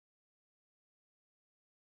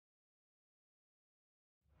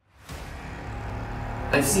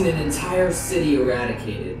I've seen an entire city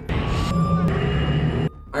eradicated.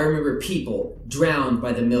 I remember people drowned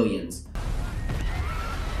by the millions.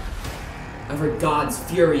 I've heard God's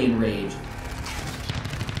fury and rage.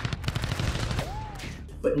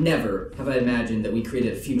 But never have I imagined that we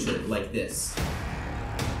created a future like this.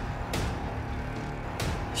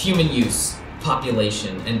 Human use,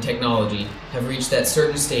 population, and technology have reached that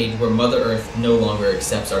certain stage where Mother Earth no longer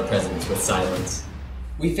accepts our presence with silence.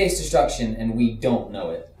 We face destruction and we don't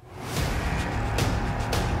know it.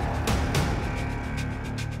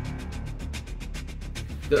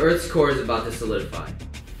 The Earth's core is about to solidify.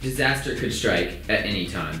 Disaster could strike at any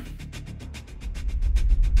time.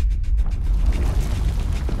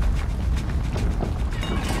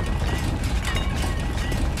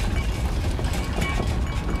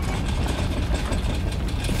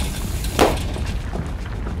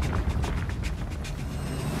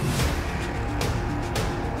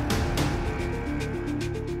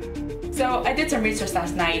 So I did some research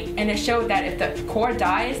last night, and it showed that if the core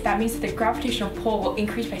dies, that means that the gravitational pull will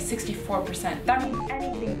increase by 64%. That means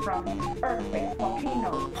anything from earthquakes,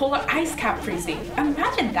 volcanoes, polar ice cap freezing.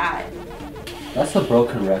 Imagine that. That's a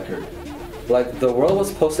broken record. Like, the world was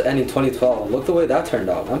supposed to end in 2012. Look the way that turned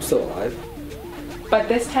out. I'm still alive. But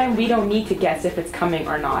this time, we don't need to guess if it's coming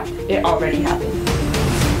or not. It already happened.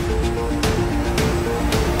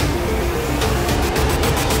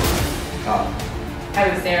 I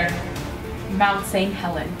was there. Mount St.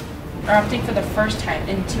 Helens, erupting for the first time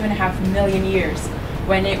in 2.5 million years,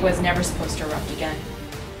 when it was never supposed to erupt again.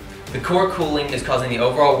 The core cooling is causing the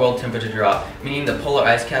overall world temperature to drop, meaning the polar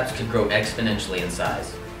ice caps could grow exponentially in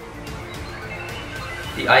size.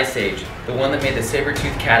 The Ice Age, the one that made the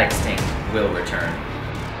saber-toothed cat extinct, will return.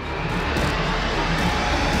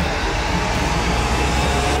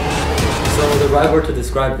 So the right word to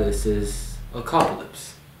describe this is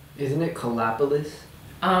apocalypse. Isn't it Calapolis?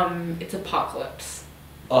 It's apocalypse.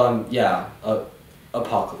 Yeah,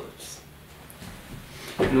 apocalypse.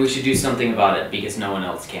 And we should do something about it because no one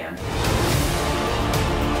else can.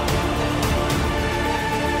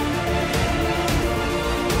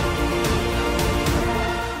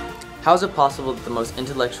 How is it possible that the most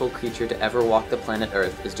intellectual creature to ever walk the planet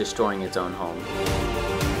Earth is destroying its own home?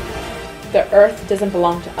 The Earth doesn't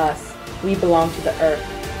belong to us. We belong to the Earth.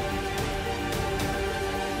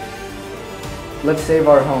 Let's save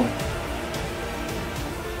our home.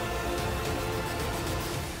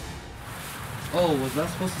 Oh, was that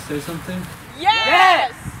supposed to say something? Yeah!